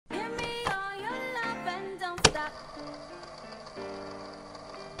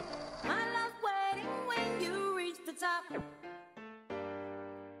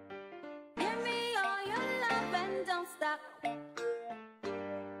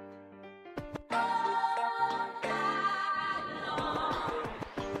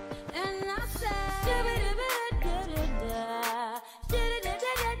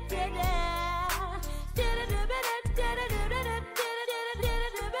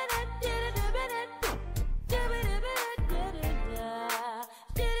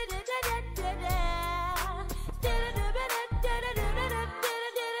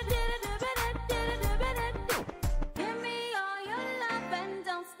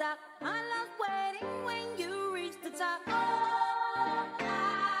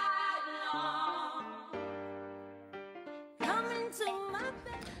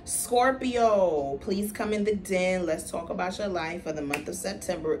Scorpio, please come in the den. Let's talk about your life for the month of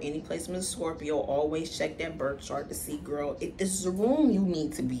September. Any placement of Scorpio, always check that birth chart to see, girl, if this is a room you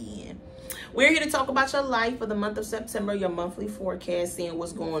need to be in. We're here to talk about your life for the month of September, your monthly forecast, seeing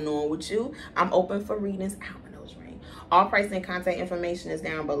what's going on with you. I'm open for readings. Ow, my nose ring. All price and contact information is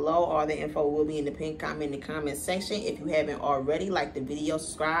down below. All the info will be in the pinned comment in the comment section. If you haven't already, like the video,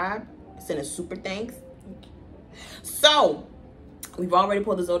 subscribe, send a super thanks. So, we've already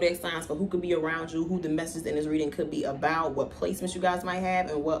pulled the zodiac signs for who could be around you, who the message in this reading could be about, what placements you guys might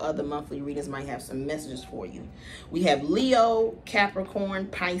have, and what other monthly readings might have some messages for you. We have Leo, Capricorn,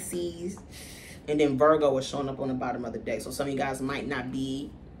 Pisces, and then Virgo is showing up on the bottom of the deck. So some of you guys might not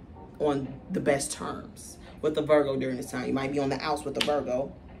be on the best terms with the Virgo during this time. You might be on the outs with the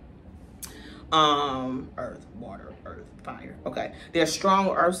Virgo. Earth, water, earth, fire. Okay, there's strong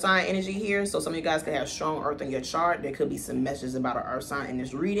earth sign energy here, so some of you guys could have strong earth in your chart. There could be some messages about an earth sign in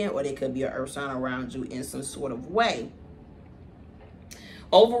this reading, or there could be an earth sign around you in some sort of way.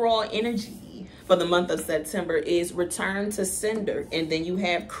 Overall energy for the month of September is return to sender, and then you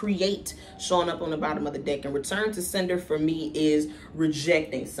have create showing up on the bottom of the deck. And return to sender for me is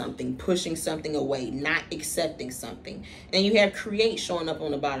rejecting something, pushing something away, not accepting something. And you have create showing up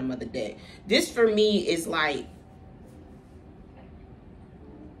on the bottom of the deck. This for me is like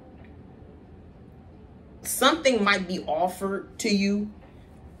something might be offered to you,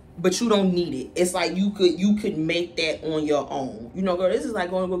 but you don't need it. It's like you could make that on your own. You know, girl, this is like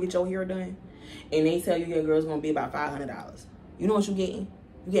going to go get your hair done, and they tell you your girl's gonna be about $500. You know what you're getting?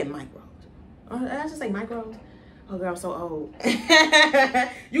 You getting micros. Oh, did I just say micros? Oh, girl, I'm so old.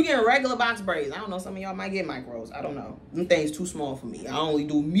 You getting regular box braids. I don't know. Some of y'all might get micros. I don't know. Them things too small for me. I only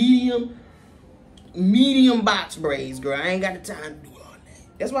do medium box braids, girl. I ain't got the time to do all that.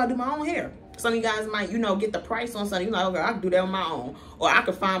 That's why I do my own hair. Some of you guys might, you know, get the price on something. You're like, okay, I can do that on my own. Or I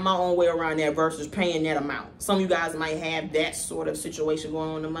could find my own way around that versus paying that amount. Some of you guys might have that sort of situation going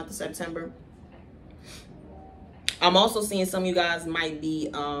on in the month of September. I'm also seeing some of you guys might be,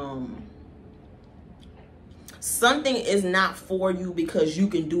 something is not for you because you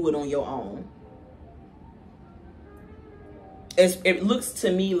can do it on your own. It looks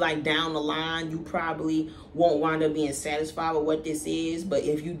to me like down the line, you probably won't wind up being satisfied with what this is. But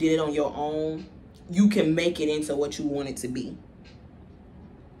if you did it on your own, you can make it into what you want it to be.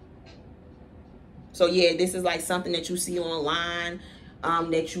 So yeah, this is like something that you see online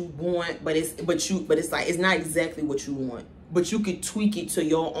that you want, but it's like it's not exactly what you want. But you could tweak it to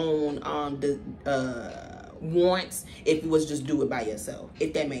your own wants if you was just do it by yourself,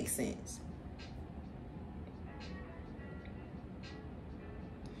 if that makes sense.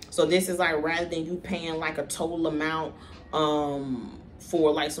 So this is like, rather than you paying like a total amount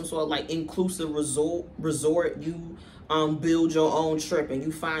for like some sort of like inclusive resort, you build your own trip and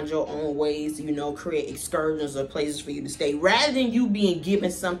you find your own ways to, you know, create excursions or places for you to stay. Rather than you being given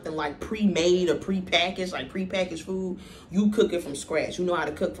something like pre-made or pre-packaged, like pre-packaged food, you cook it from scratch. You know how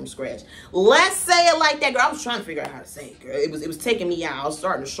to cook from scratch. Let's say it like that, girl. I was trying to figure out how to say it, girl. It was taking me out. I was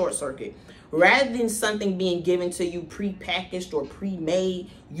starting to short circuit. Rather than something being given to you pre-packaged or pre-made,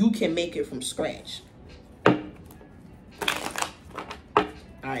 you can make it from scratch.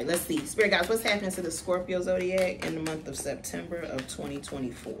 All right, let's see. Spirit guys, what's happening to the Scorpio zodiac in the month of September of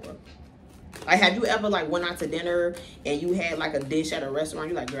 2024? Like, have you ever like went out to dinner and you had like a dish at a restaurant?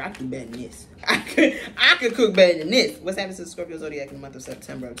 You're like, girl, I could do better than this. I could cook better than this. What's happening to the Scorpio zodiac in the month of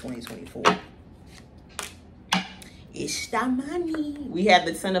September of 2024? It's the money. We have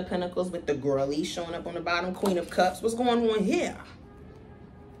the Ten of Pentacles with the girly showing up on the bottom. Queen of Cups. What's going on here?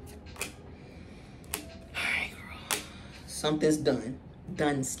 All right, girl. Something's done.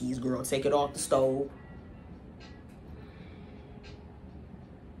 Done skis, girl. Take it off the stove.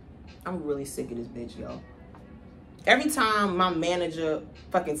 I'm really sick of this bitch, y'all. Every time my manager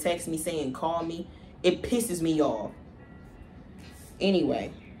fucking texts me saying call me, it pisses me off.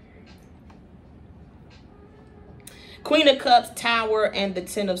 Anyway. Queen of Cups, Tower, and the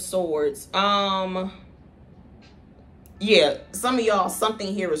Ten of Swords. Yeah, some of y'all,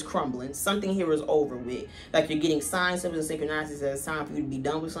 something here is crumbling. Something here is over with. Like you're getting signs, symbols, and synchronicities that it's time for you to be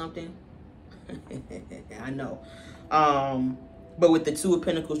done with something. I know. But with the Two of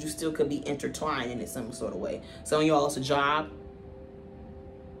Pentacles, you still could be intertwined in some sort of way. Some of y'all, it's a job.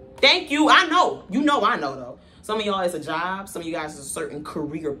 Thank you. I know. You know I know, though. Some of y'all, it's a job. Some of you guys, it's a certain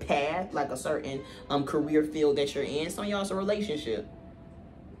career path, like a certain career field that you're in. Some of y'all, it's a relationship.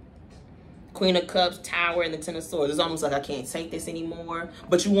 Queen of Cups, Tower, and the Ten of Swords. It's almost like I can't take this anymore.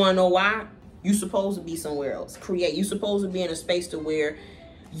 But you want to know why? You're supposed to be somewhere else. Create. You're supposed to be in a space to where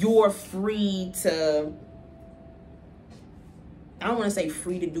you're free to I don't want to say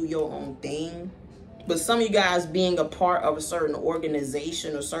free to do your own thing, but some of you guys being a part of a certain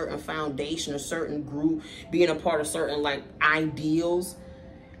organization, a certain foundation, a certain group, being a part of certain like ideals,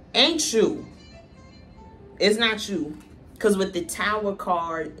 ain't you. It's not you. Because with the Tower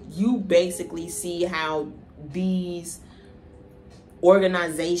card, you basically see how these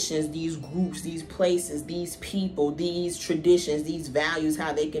organizations, these groups, these places, these people, these traditions, these values,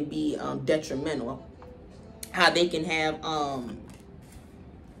 how they can be detrimental, how they can have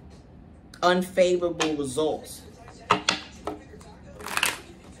unfavorable results.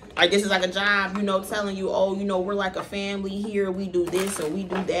 Like this is like a job, you know, telling you, oh, you know, we're like a family here. We do this and we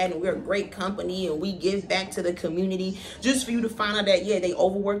do that, and we're a great company and we give back to the community. Just for you to find out that, yeah, they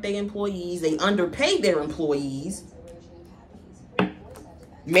overwork their employees. They underpay their employees.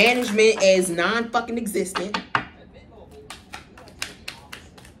 Management is non-fucking existent.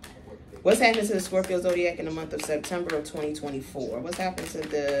 What's happening to the Scorpio zodiac in the month of September of 2024? What's happening to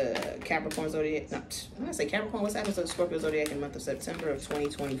the Capricorn zodiac? No, when I say Capricorn, what's happening to the Scorpio zodiac in the month of September of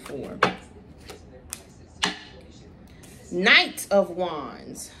 2024? Knight of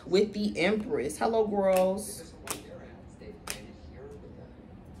Wands with the Empress. Hello, girls.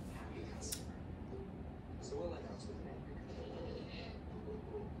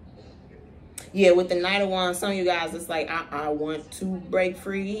 Yeah, with the Knight of Wands, some of you guys, it's like, I want to break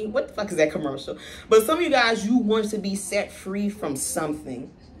free. What the fuck is that commercial? But some of you guys, you want to be set free from something.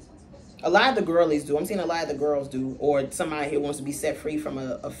 A lot of the girlies do. I'm seeing a lot of the girls do. Or somebody here wants to be set free from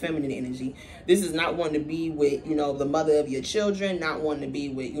a feminine energy. This is not wanting to be with, you know, the mother of your children. Not wanting to be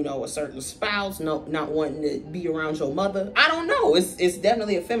with, you know, a certain spouse. No, not wanting to be around your mother. I don't know. It's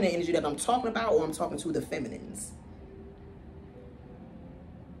definitely a feminine energy that I'm talking about, or I'm talking to the feminines.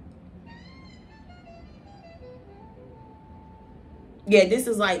 Yeah, this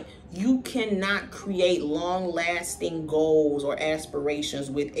is like, you cannot create long-lasting goals or aspirations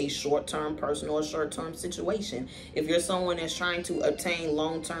with a short-term person or a short-term situation. If you're someone that's trying to obtain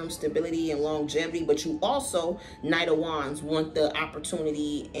long-term stability and longevity, but you also, Knight of Wands, want the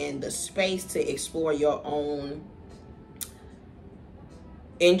opportunity and the space to explore your own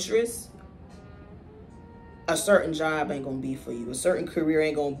interests, a certain job ain't gonna be for you. A certain career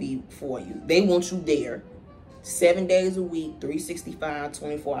ain't gonna be for you. They want you there. 7 days a week, 365,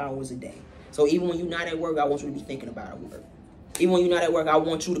 24 hours a day. So even when you're not at work, I want you to be thinking about work. Even when you're not at work, I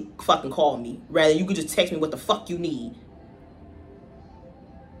want you to fucking call me. Rather, you could just text me what the fuck you need.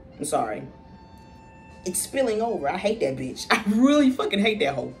 I'm sorry. It's spilling over. I hate that bitch. I really fucking hate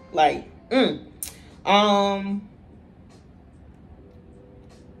that hoe. Like,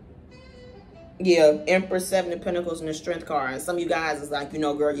 yeah, Empress, 7 of Pentacles, and the Strength card. And some of you guys is like, you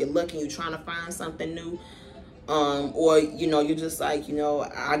know, girl, you're looking, you're trying to find something new. Or, you know, you're just like, you know,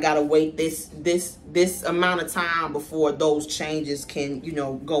 I gotta wait this amount of time before those changes can, you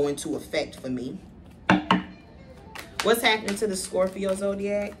know, go into effect for me. What's happening to the Scorpio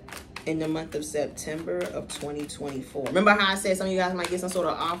zodiac in the month of September of 2024? Remember how I said some of you guys might get some sort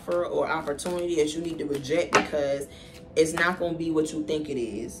of offer or opportunity that you need to reject because it's not going to be what you think it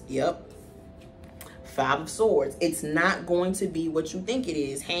is. Yep. 5 of Swords. It's not going to be what you think it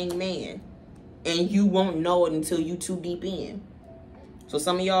is. Hangman. And you won't know it until you too deep in. So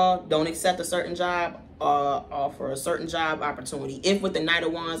some of y'all don't accept a certain job offer, a certain job opportunity. If with the Knight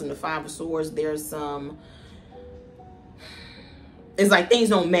of Wands and the 5 of Swords, there's some, it's like things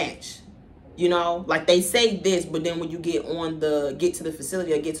don't match. You know, like they say this, but then when you get to the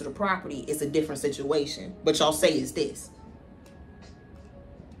facility or get to the property, it's a different situation. But y'all say it's this.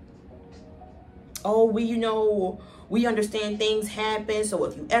 Oh, we understand things happen. So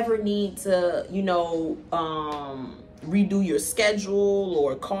if you ever need to, you know, redo your schedule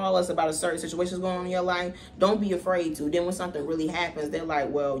or call us about a certain situation going on in your life, don't be afraid to. Then when something really happens, they're like,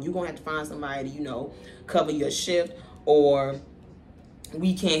 well, you're going to have to find somebody to, you know, cover your shift, or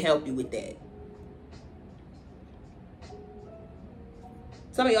we can't help you with that.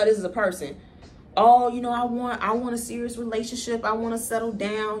 Some of y'all, this is a person. Oh, you know, I want a serious relationship. I want to settle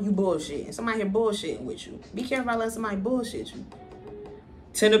down. You bullshit. And somebody here bullshitting with you. Be careful about letting somebody bullshit you.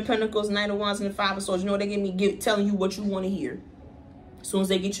 10 of Pentacles, Knight of Wands, and the 5 of Swords. You know what they telling you what you want to hear. As soon as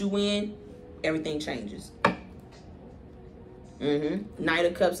they get you in, everything changes. Knight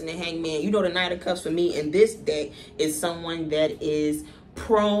of Cups and the Hangman. You know the Knight of Cups for me in this deck is someone that is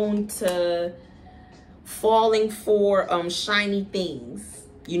prone to falling for shiny things.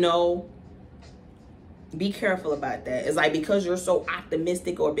 You know, be careful about that. It's like because you're so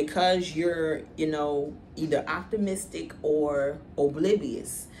optimistic, or because you're, you know, either optimistic or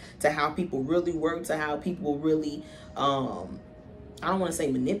oblivious to how people really work, to how people really, I don't want to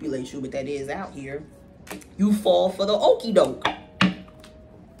say manipulate you, but that is out here. You fall for the okie doke.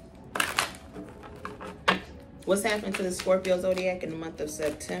 What's happening to the Scorpio zodiac in the month of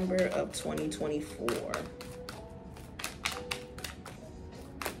September of 2024?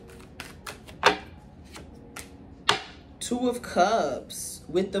 Two of Cups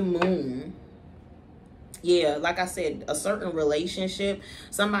with the moon. Yeah, like I said, a certain relationship.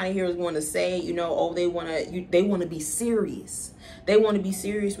 Somebody here is going to say, you know, oh, they want to be serious. They want to be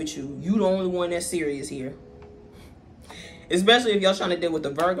serious with you. You the only one that's serious here. Especially if y'all trying to deal with the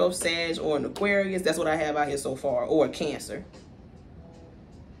Virgo, Sag, or an Aquarius. That's what I have out here so far. Or a Cancer.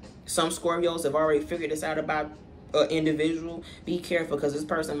 Some Scorpios have already figured this out about an individual. Be careful, because this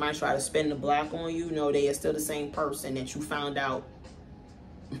person might try to spin the block on you. No, they are still the same person that you found out.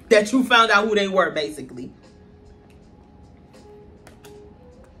 That you found out who they were, basically.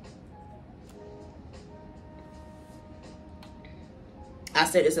 I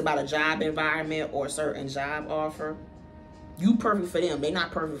said it's about a job environment or a certain job offer. You perfect for them. They're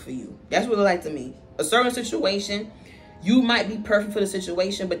not perfect for you. That's what it like to me. A certain situation, you might be perfect for the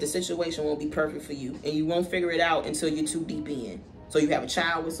situation, but the situation won't be perfect for you. And you won't figure it out until you're too deep in. So you have a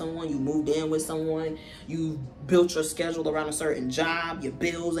child with someone, you moved in with someone, you built your schedule around a certain job, your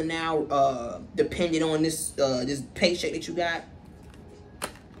bills are now dependent on this this paycheck that you got.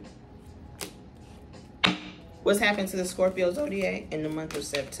 What's happened to the Scorpio zodiac in the month of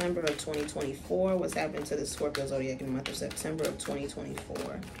September of 2024? What's happened to the Scorpio zodiac in the month of September of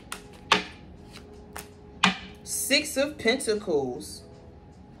 2024? Six of Pentacles.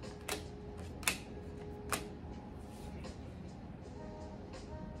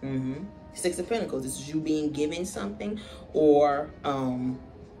 Six of Pentacles. This is you being given something, or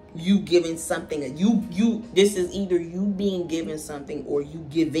you giving something. This is either you being given something or you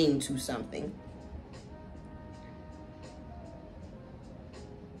giving to something.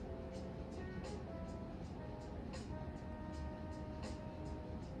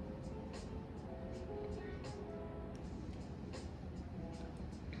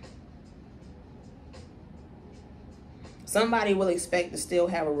 Somebody will expect to still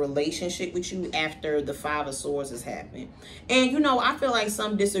have a relationship with you after the Five of Swords has happened. And, you know, I feel like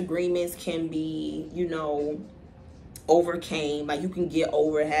some disagreements can be, you know, overcame. Like, you can get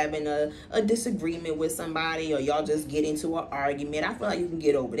over having a disagreement with somebody, or y'all just get into an argument. I feel like you can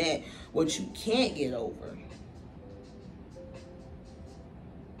get over that. What you can't get over,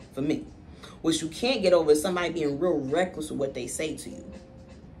 for me, what you can't get over is somebody being real reckless with what they say to you.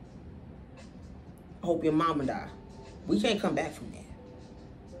 I hope your mama die. We can't come back from that.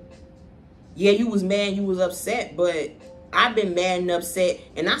 Yeah, you was mad, you was upset, but I've been mad and upset,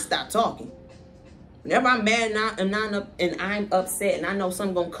 and I stopped talking. Whenever I'm mad and I'm upset, and I know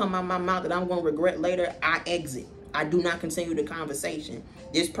something gonna come out my mouth that I'm gonna regret later, I exit. I do not continue the conversation.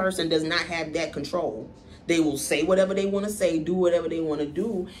 This person does not have that control. They will say whatever they want to say, do whatever they want to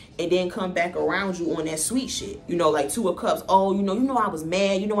do, and then come back around you on that sweet shit. You know, like Two of Cups. Oh, you know I was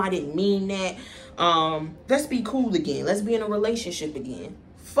mad. You know I didn't mean that. Let's be cool again. Let's be in a relationship again.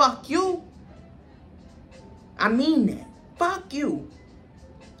 Fuck you. I mean that. Fuck you.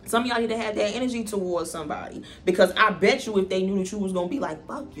 Some of y'all need to have that energy towards somebody, because I bet you if they knew that you was going to be like,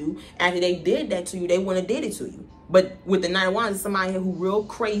 fuck you, after they did that to you, they wouldn't have did it to you. But with the Knight of Wands, somebody here who real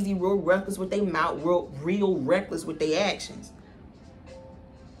crazy, real reckless with their mouth, real reckless with their actions.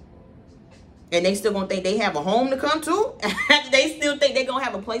 And they still gonna think they have a home to come to? They still think they gonna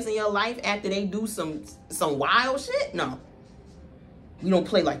have a place in your life after they do some wild shit? No. We don't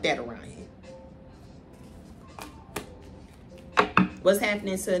play like that around here. What's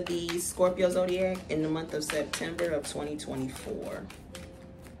happening to the Scorpio zodiac in the month of September of 2024?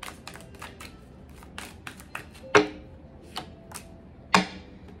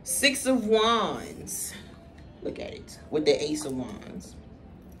 Six of Wands. Look at it. With the Ace of Wands.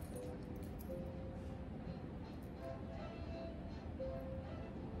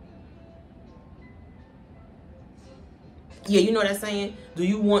 Yeah, you know what I'm saying? Do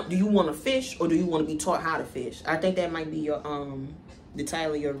you want to fish, or do you want to be taught how to fish? I think that might be your the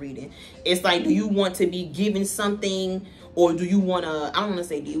title of your reading. It's like, do you want to be given something, or do you want to, I don't want to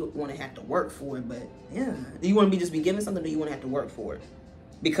say do you want to have to work for it, but yeah. Do you want to just be given something, or do you want to have to work for it?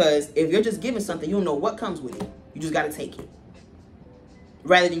 Because if you're just given something, you don't know what comes with it. You just got to take it.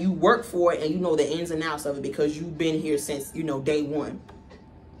 Rather than you work for it and you know the ins and outs of it, because you've been here since, you know, day one.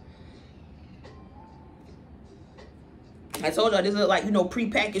 I told y'all this is like, you know,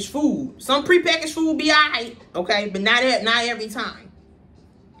 prepackaged food. Some prepackaged food be alright, okay? But not every time.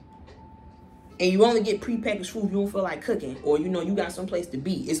 And you only get prepackaged food if you don't feel like cooking, or, you know, you got someplace to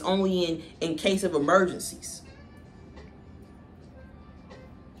be. It's only in case of emergencies.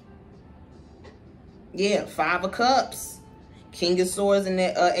 Yeah, Five of Cups. King of Swords and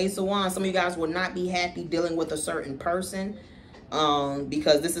the Ace of Wands. Some of you guys will not be happy dealing with a certain person.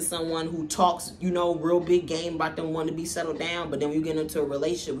 Because this is someone who talks, you know, real big game about them wanting to be settled down. But then when you get into a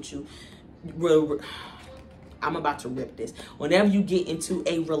relationship with you, I'm about to rip this. Whenever you get into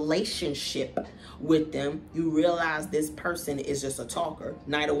a relationship with them, you realize this person is just a talker.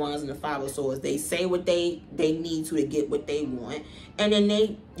 Knight of Wands and the Five of Swords. They say what they need to get what they want. And then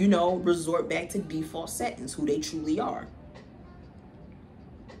they, you know, resort back to default settings, who they truly are.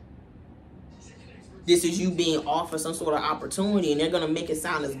 This is you being offered some sort of opportunity, and they're going to make it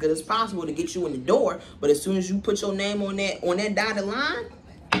sound as good as possible to get you in the door. But as soon as you put your name on that dotted line,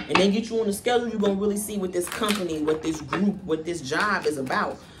 and then get you on the schedule, you're going to really see what this company, what this group, what this job is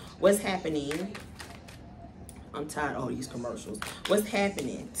about. What's happening? I'm tired of all these commercials. What's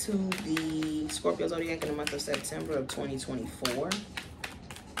happening to the Scorpio Zodiac in the month of September of 2024?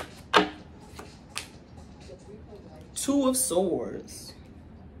 Two of Swords.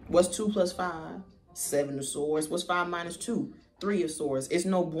 What's 2 plus 5? 7 of Swords. What's 5 minus 2? 3 of Swords. It's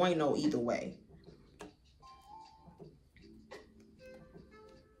no bueno either way.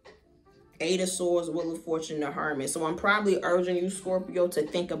 8 of Swords, Wheel of Fortune, the Hermit. So I'm probably urging you, Scorpio, to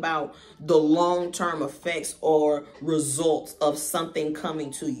think about the long-term effects or results of something coming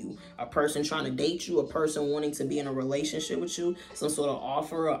to you. A person trying to date you, a person wanting to be in a relationship with you, some sort of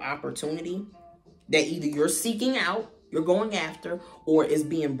offer or opportunity that either you're seeking out, you're going after, or is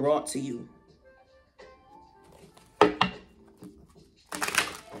being brought to you.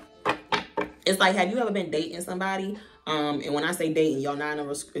 It's like, have you ever been dating somebody? And when I say dating, y'all not in an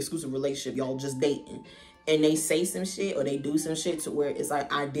exclusive relationship, y'all just dating. And they say some shit or they do some shit to where it's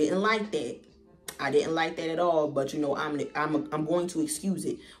like, I didn't like that. I didn't like that at all, but you know, I'm going to excuse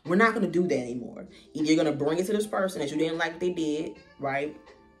it. We're not going to do that anymore. Either you're going to bring it to this person that you didn't like what they did, right?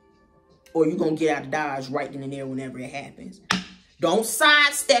 Or you're going to get out of Dodge right then and there whenever it happens. Don't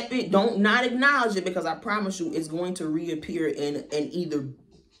sidestep it. Don't not acknowledge it, because I promise you it's going to reappear in an either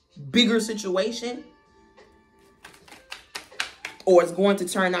bigger situation, or it's going to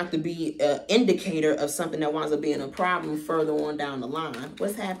turn out to be an indicator of something that winds up being a problem further on down the line.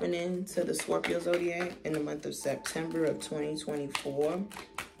 What's happening to the Scorpio Zodiac in the month of September of 2024?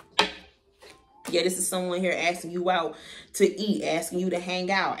 Yeah, this is someone here asking you out to eat, asking you to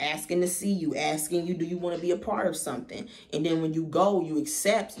hang out, asking to see you, asking you, do you want to be a part of something? And then when you go, you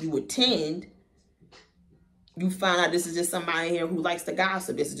accept, you attend, you find out this is just somebody here who likes to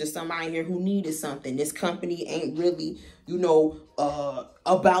gossip. This is just somebody here who needed something. This company ain't really, you know,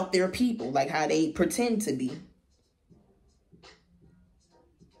 about their people, like how they pretend to be.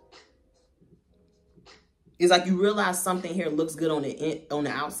 It's like you realize something here looks good on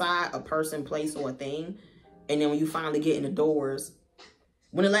the outside, a person, place, or a thing. And then when you finally get in the doors,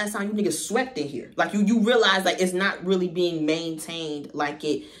 when the last time you niggas swept in here? Like you realize like it's not really being maintained like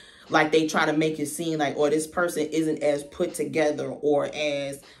it, like they try to make it seem like, or this person isn't as put together or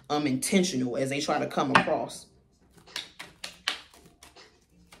as intentional as they try to come across.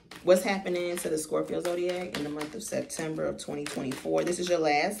 What's happening to the Scorpio Zodiac in the month of September of 2024? This is your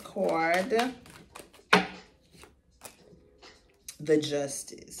last card. The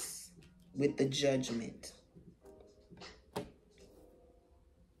Justice with the Judgment.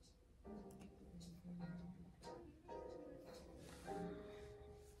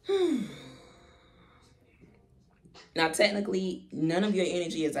 Now, technically, none of your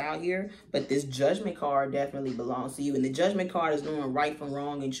energy is out here, but this Judgment card definitely belongs to you. And the Judgment card is knowing right from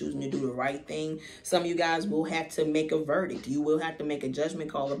wrong and choosing to do the right thing. Some of you guys will have to make a verdict. You will have to make a judgment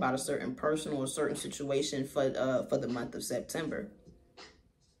call about a certain person or a certain situation for the month of September.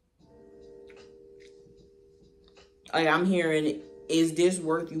 Like, I'm hearing, is this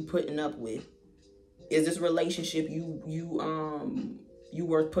worth you putting up with? Is this relationship you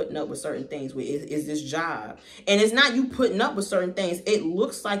worth putting up with certain things with? Is this job? And it's not you putting up with certain things. It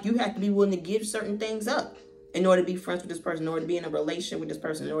looks like you have to be willing to give certain things up in order to be friends with this person, in order to be in a relationship with this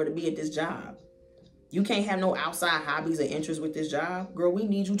person, in order to be at this job. You can't have no outside hobbies or interests with this job. Girl, we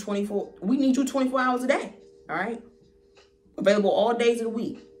need you 24 hours a day. All right? Available all days of the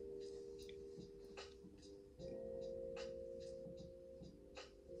week.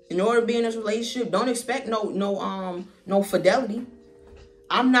 In order to be in this relationship, don't expect no fidelity.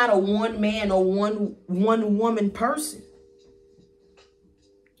 I'm not a one man or one woman person.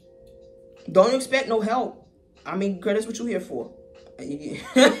 Don't expect no help. I mean, girl, that's what you're here for.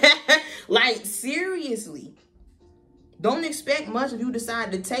 Like, seriously. Don't expect much if you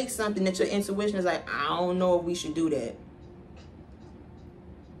decide to take something that your intuition is like, I don't know if we should do that.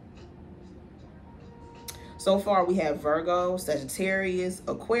 So far, we have Virgo, Sagittarius,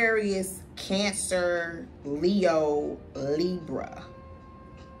 Aquarius, Cancer, Leo, Libra.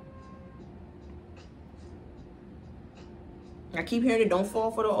 I keep hearing it, don't fall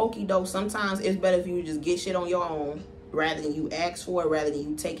for the okie doke. Sometimes it's better if you just get shit on your own rather than you ask for it, rather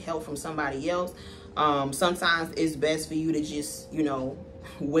than you take help from somebody else. Sometimes it's best for you to just, you know,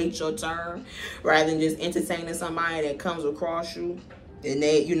 wait your turn rather than just entertaining somebody that comes across you. And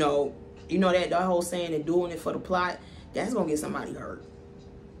they, you know that whole saying and doing it for the plot, that's gonna get somebody hurt.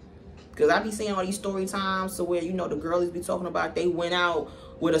 Because I be seeing all these story times to where, you know, the girlies be talking about they went out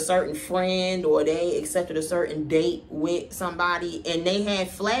with a certain friend or they accepted a certain date with somebody and they had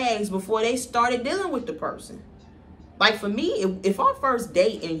flags before they started dealing with the person. Like for me, if our first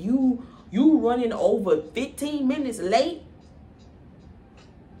date and you running over 15 minutes late,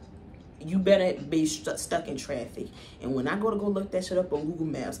 you better be stuck in traffic. And when I go look that shit up on Google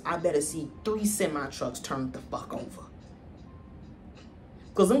Maps, I better see 3 semi-trucks turned the fuck over.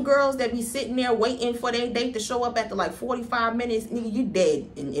 Because them girls that be sitting there waiting for their date to show up after like 45 minutes, nigga, you dead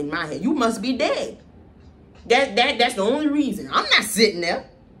in my head. You must be dead. That's the only reason. I'm not sitting there.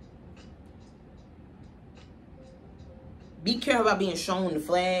 Be careful about being shown the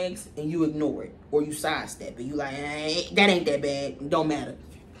flags and you ignore it. Or you sidestep it. You like, that ain't that bad. Don't matter.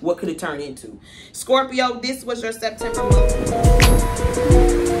 What could it turn into? Scorpio, this was your September month.